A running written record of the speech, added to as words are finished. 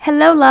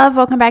Hello, love.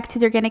 Welcome back to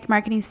the Organic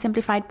Marketing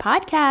Simplified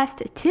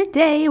podcast.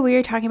 Today, we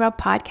are talking about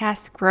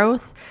podcast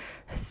growth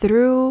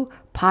through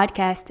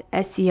podcast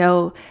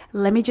SEO.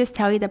 Let me just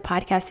tell you that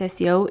podcast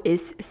SEO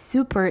is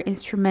super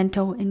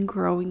instrumental in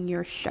growing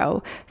your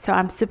show. So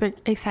I'm super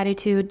excited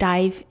to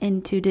dive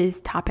into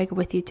this topic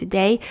with you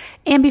today.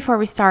 And before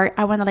we start,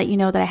 I want to let you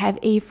know that I have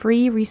a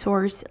free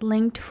resource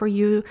linked for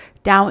you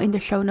down in the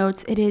show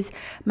notes. It is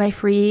my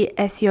free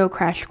SEO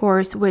crash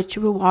course, which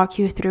will walk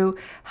you through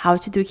how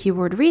to do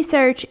keyword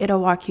research.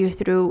 It'll walk you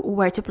through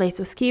where to place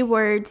those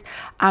keywords.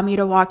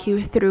 It'll walk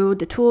you through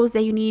the tools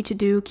that you need to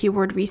do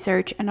keyword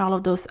research and all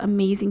of those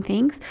amazing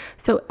things.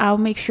 So I'll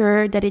make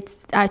sure that it's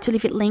to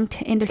leave it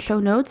linked in the show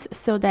notes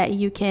so that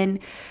you can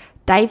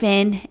dive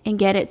in and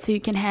get it, so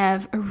you can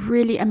have a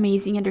really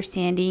amazing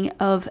understanding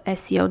of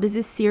SEO. This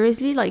is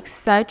seriously like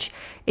such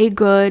a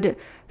good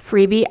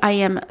freebie. I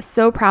am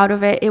so proud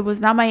of it. It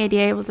was not my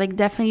idea. It was like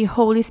definitely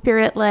Holy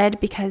Spirit led,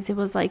 because it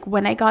was like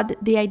when I got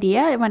the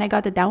idea, when I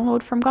got the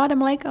download from God, I'm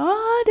like,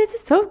 oh, this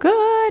is so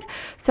good.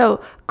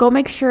 So go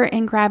make sure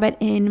and grab it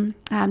in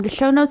the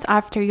show notes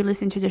after you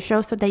listen to the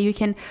show, so that you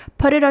can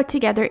put it all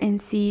together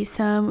and see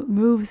some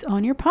moves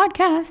on your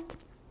podcast.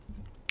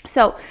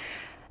 So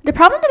the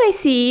problem that I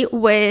see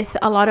with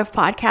a lot of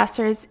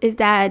podcasters is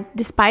that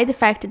despite the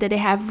fact that they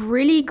have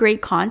really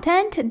great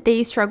content,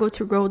 they struggle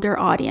to grow their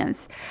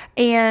audience.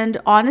 And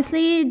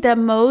honestly, the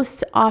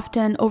most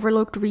often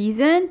overlooked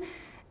reason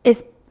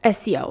is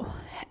SEO.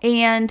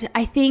 And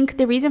I think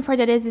the reason for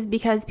that is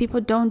because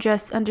people don't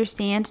just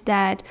understand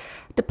that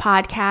the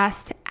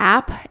podcast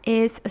app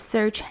is a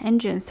search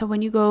engine. So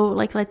when you go,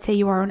 like, let's say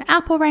you are on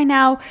Apple right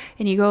now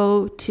and you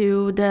go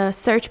to the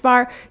search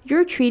bar,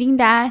 you're treating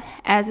that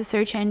as a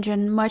search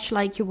engine, much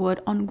like you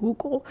would on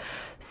Google.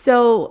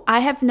 So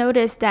I have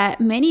noticed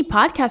that many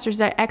podcasters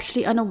are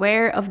actually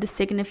unaware of the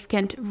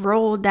significant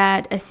role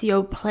that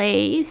SEO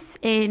plays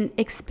in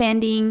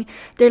expanding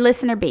their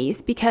listener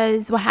base.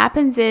 Because what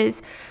happens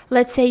is,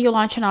 let's say you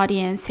launch you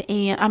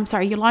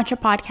launch a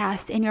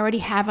podcast and you already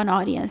have an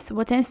audience.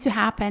 What tends to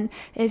happen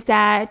is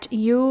that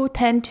you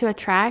tend to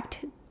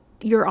attract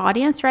your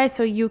audience, right?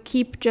 So you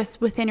keep just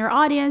within your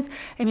audience,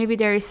 and maybe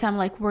there is some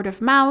like word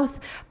of mouth,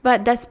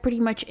 but that's pretty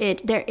much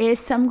it. There is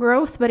some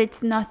growth, but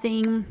it's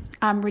nothing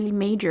really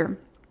major.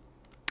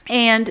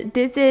 And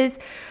this is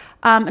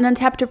an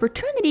untapped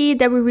opportunity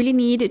that we really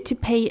need to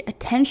pay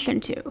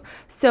attention to.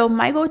 So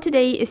my goal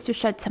today is to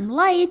shed some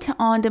light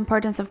on the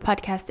importance of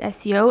podcast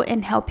SEO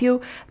and help you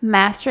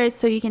master it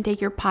so you can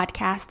take your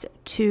podcast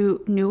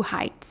to new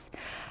heights.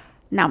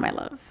 Now, my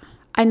love,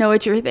 I know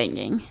what you're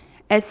thinking.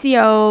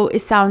 SEO,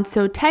 it sounds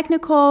so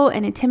technical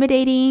and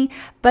intimidating,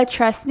 but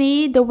trust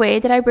me, the way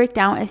that I break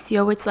down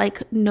SEO, it's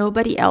like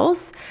nobody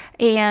else.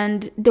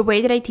 And the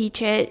way that I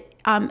teach it,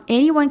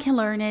 anyone can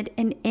learn it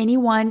and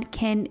anyone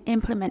can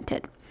implement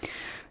it.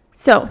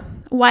 So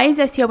why is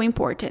SEO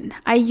important?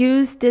 I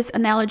use this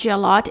analogy a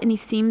lot and it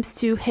seems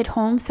to hit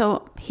home.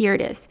 So here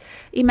it is.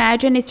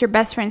 Imagine it's your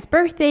best friend's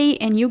birthday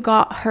and you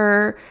got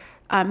her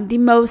the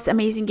most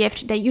amazing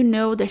gift that you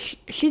know that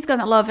she's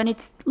gonna love, and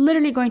it's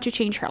literally going to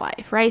change her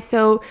life, right?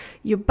 So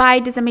you buy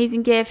this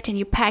amazing gift and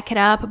you pack it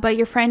up, but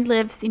your friend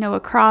lives,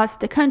 across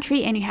the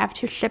country and you have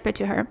to ship it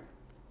to her.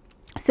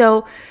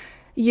 So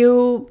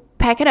you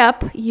pack it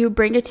up, you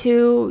bring it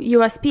to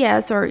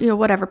USPS or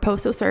whatever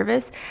postal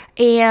service,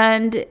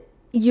 and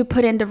you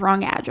put in the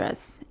wrong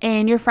address,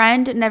 and your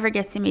friend never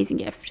gets the amazing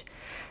gift.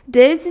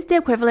 This is the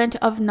equivalent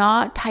of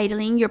not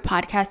titling your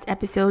podcast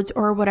episodes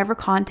or whatever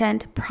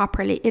content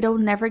properly. It'll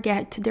never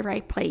get to the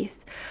right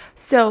place.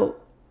 So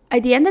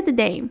at the end of the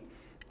day,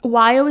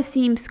 while it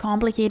seems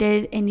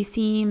complicated and it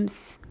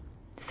seems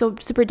so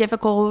super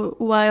difficult,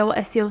 while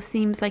SEO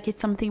seems like it's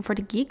something for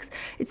the geeks,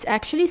 it's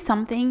actually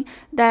something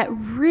that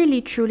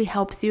really truly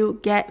helps you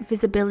get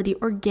visibility,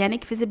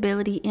 organic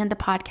visibility in the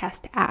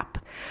podcast app.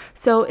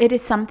 So it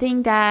is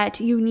something that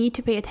you need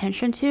to pay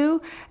attention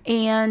to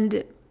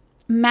and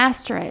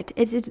master it.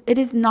 It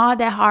is not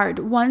that hard.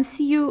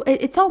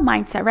 It's all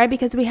mindset, right?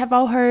 Because we have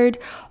all heard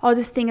all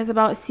these things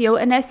about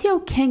SEO, and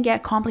SEO can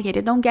get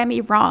complicated. Don't get me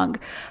wrong,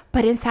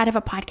 but inside of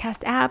a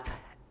podcast app,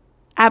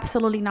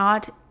 absolutely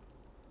not.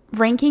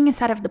 Ranking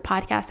inside of the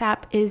podcast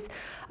app is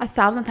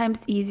 1,000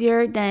 times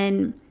easier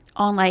than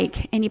on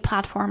like any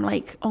platform,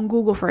 like on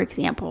Google, for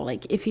example.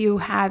 Like if you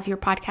have if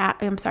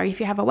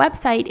you have a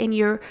website and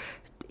you're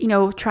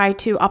try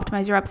to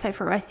optimize your website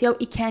for SEO,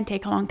 it can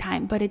take a long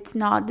time, but it's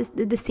not,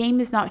 the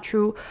same is not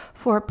true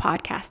for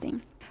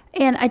podcasting.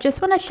 And I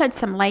just want to shed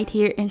some light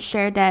here and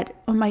share that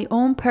on my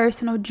own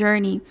personal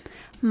journey,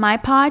 my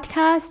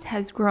podcast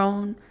has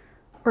grown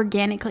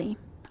organically.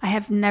 I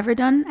have never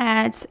done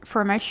ads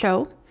for my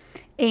show,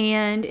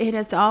 and it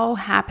has all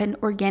happened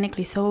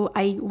organically. So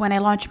when I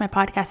launched my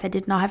podcast, I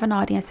did not have an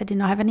audience. I did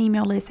not have an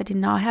email list. I did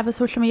not have a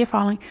social media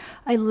following.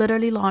 I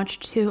literally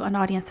launched to an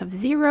audience of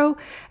 0,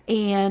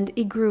 and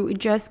it grew. It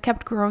just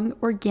kept growing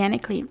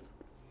organically.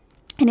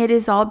 And it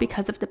is all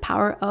because of the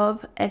power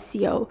of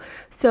SEO.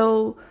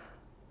 So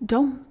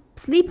don't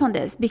sleep on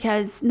this,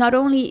 because not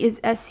only is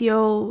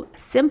SEO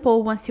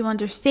simple, once you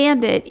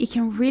understand it, it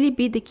can really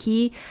be the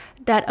key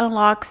that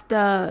unlocks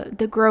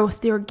the growth,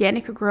 the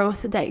organic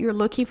growth that you're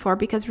looking for.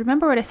 Because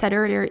remember what I said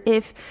earlier,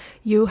 if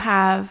you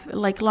have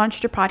like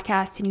launched your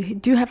podcast and you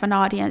do have an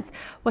audience,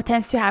 what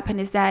tends to happen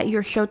is that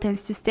your show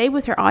tends to stay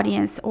with your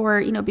audience,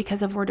 or, you know,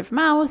 because of word of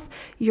mouth,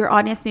 your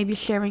audience may be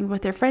sharing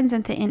with their friends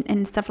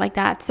and stuff like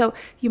that. So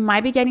you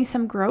might be getting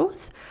some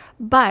growth,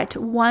 but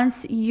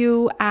once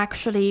you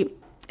actually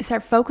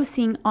start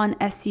focusing on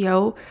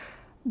SEO,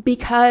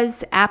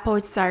 because Apple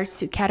starts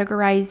to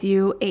categorize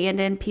you, and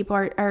then people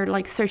are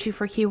like searching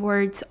for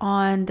keywords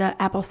on the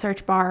Apple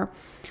search bar,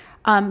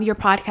 your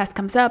podcast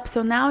comes up.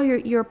 So now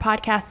your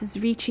podcast is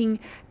reaching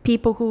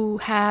people who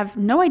have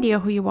no idea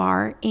who you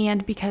are,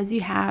 and because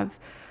you have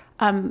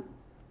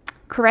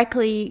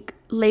correctly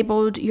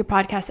labeled your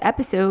podcast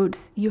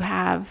episodes, you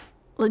have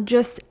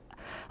just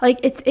like,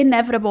 it's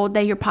inevitable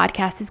that your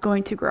podcast is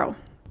going to grow.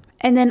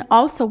 And then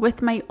also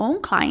with my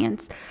own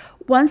clients,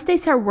 once they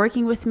start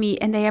working with me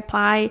and they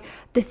apply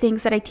the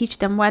things that I teach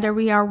them, whether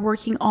we are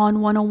working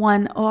on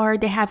 101 or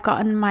they have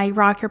gotten my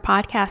Rock Your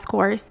Podcast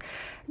course,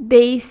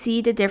 they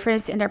see the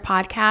difference in their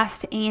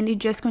podcast and it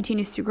just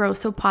continues to grow.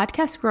 So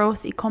podcast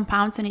growth, it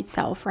compounds on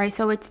itself, right?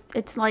 So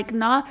it's like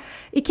not,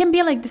 it can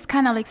be like this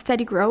kind of like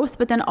steady growth,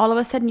 but then all of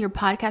a sudden your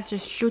podcast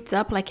just shoots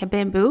up like a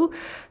bamboo.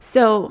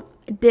 So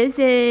this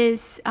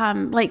is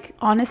like,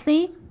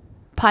 honestly,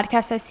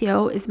 podcast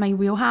SEO is my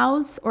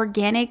wheelhouse.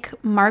 Organic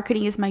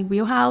marketing is my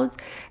wheelhouse.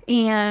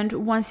 And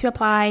once you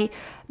apply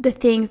the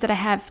things that I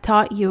have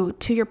taught you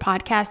to your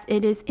podcast,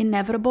 it is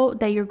inevitable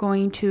that you're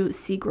going to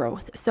see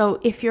growth.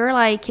 So if you're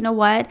like, you know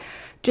what,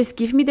 just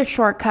give me the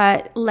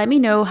shortcut, let me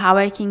know how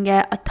I can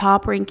get a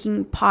top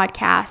ranking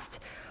podcast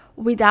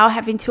without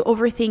having to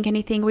overthink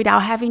anything, without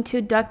having to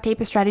duct tape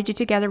a strategy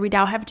together,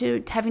 without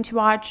having to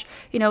watch,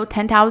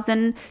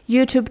 10,000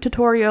 YouTube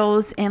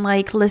tutorials and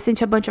like listen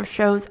to a bunch of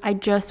shows. I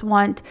just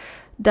want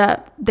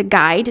the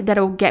guide that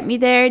will get me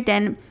there.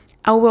 Then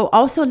I will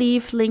also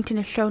leave linked in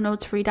the show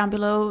notes for you down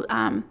below,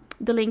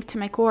 the link to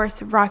my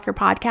course, Rock Your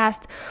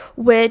Podcast,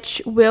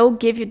 which will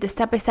give you the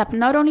step-by-step,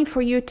 not only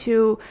for you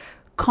to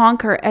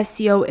conquer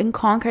SEO and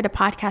conquer the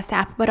podcast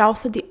app, but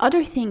also the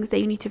other things that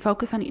you need to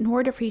focus on in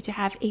order for you to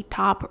have a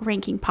top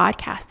ranking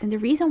podcast. And the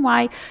reason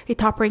why a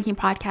top ranking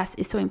podcast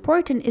is so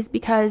important is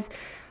because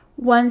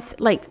once,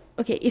 like,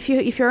 okay, if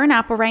you're on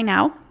Apple right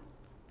now,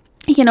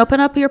 you can open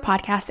up your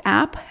podcast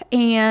app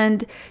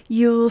and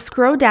you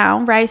scroll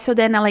down, right? So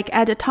then like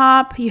at the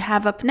top, you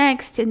have up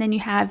next, and then you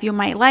have you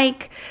might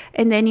like,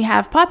 and then you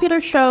have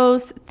popular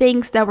shows,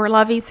 things that we're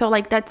loving. So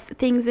like that's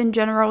things in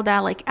general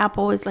that like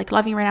Apple is like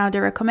loving right now,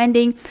 they're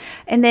recommending.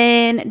 And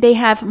then they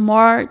have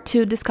more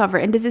to discover.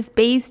 And this is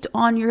based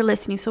on your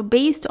listening. So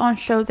based on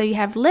shows that you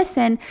have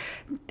listened,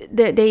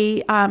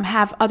 they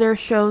have other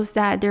shows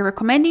that they're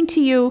recommending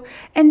to you.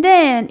 And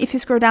then if you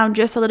scroll down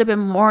just a little bit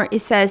more, it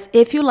says,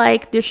 if you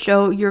like this show,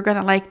 you're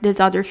gonna like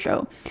this other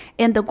show.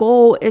 And the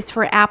goal is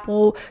for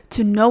Apple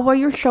to know what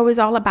your show is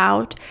all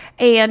about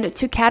and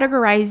to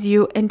categorize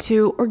you and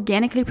to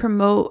organically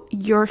promote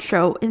your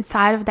show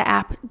inside of the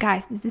app.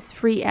 Guys, this is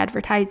free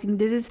advertising.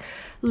 This is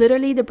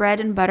literally the bread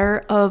and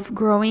butter of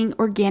growing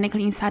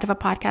organically inside of a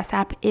podcast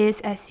app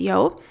is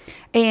SEO,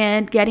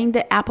 and getting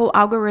the Apple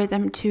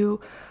algorithm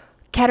to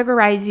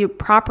categorize you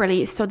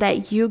properly so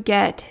that you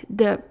get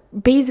the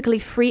basically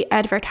free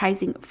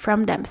advertising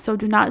from them. So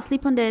do not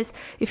sleep on this.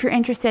 If you're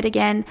interested,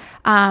 again,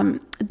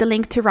 the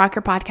link to Rock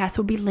Your Podcast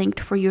will be linked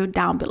for you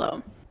down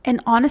below.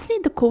 And honestly,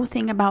 the cool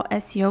thing about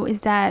SEO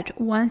is that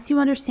once you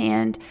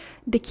understand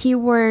the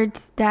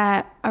keywords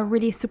that are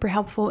really super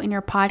helpful in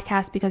your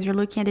podcast, because you're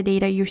looking at the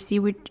data, you're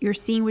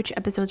seeing which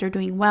episodes are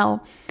doing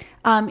well,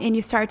 and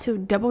you start to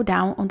double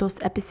down on those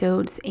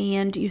episodes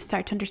and you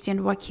start to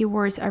understand what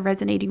keywords are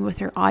resonating with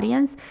your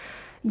audience.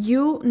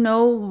 You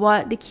know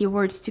what the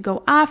keywords to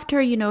go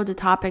after, you know the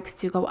topics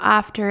to go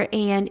after,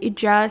 and it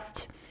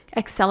just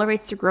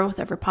accelerates the growth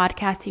of your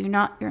podcast.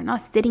 You're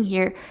not sitting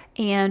here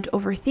and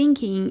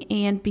overthinking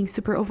and being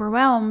super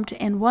overwhelmed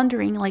and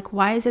wondering like,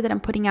 why is it that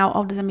I'm putting out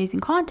all this amazing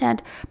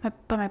content, but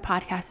my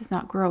podcast is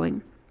not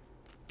growing?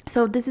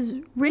 So this is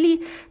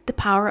really the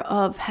power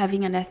of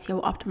having an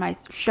SEO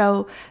optimized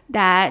show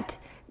that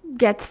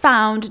gets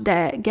found,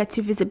 that gets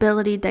you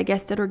visibility, that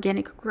gets that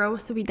organic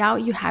growth without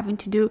you having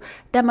to do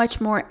that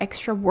much more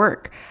extra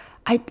work.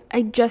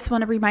 I just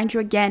want to remind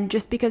you again,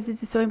 just because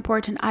this is so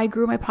important, I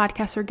grew my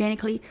podcast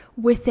organically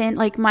within,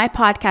 like my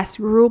podcast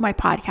grew my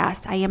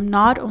podcast. I am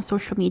not on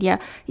social media.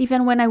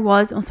 Even when I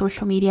was on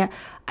social media,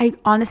 I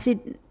honestly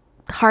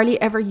hardly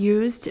ever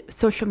used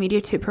social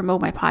media to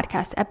promote my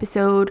podcast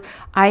episode.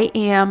 I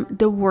am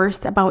the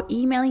worst about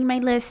emailing my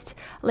list.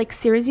 Like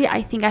seriously,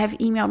 I think I have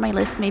emailed my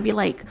list maybe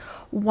like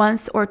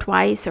once or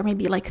twice or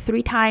maybe like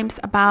 3 times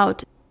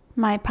about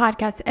my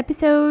podcast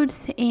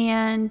episodes,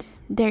 and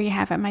there you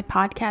have it. My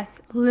podcast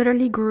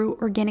literally grew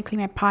organically.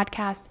 My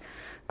podcast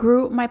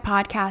grew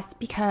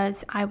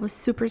because I was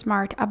super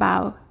smart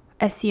about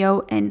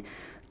SEO and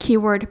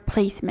keyword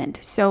placement.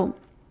 So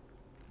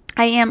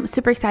I am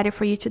super excited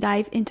for you to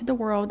dive into the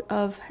world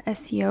of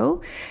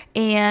SEO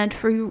and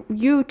for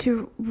you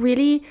to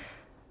really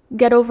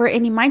get over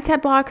any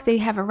mindset blocks that you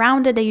have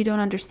around it, that you don't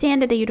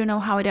understand it, that you don't know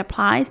how it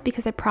applies,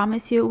 because I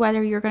promise you,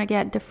 whether you're going to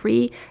get the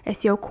free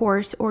SEO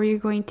course or you're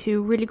going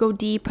to really go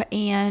deep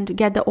and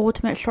get the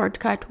ultimate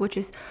shortcut, which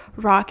is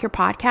rock your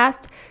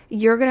podcast,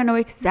 you're going to know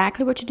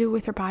exactly what to do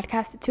with your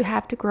podcast to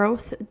have the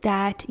growth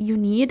that you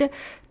need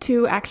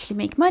to actually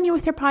make money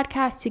with your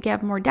podcast, to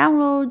get more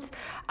downloads,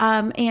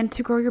 and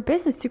to grow your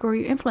business, to grow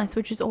your influence,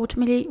 which is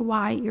ultimately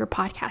why you're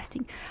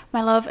podcasting.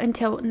 My love,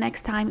 until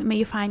next time, may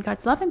you find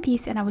God's love and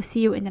peace, and I will see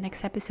you in the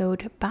next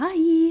episode.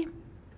 Bye.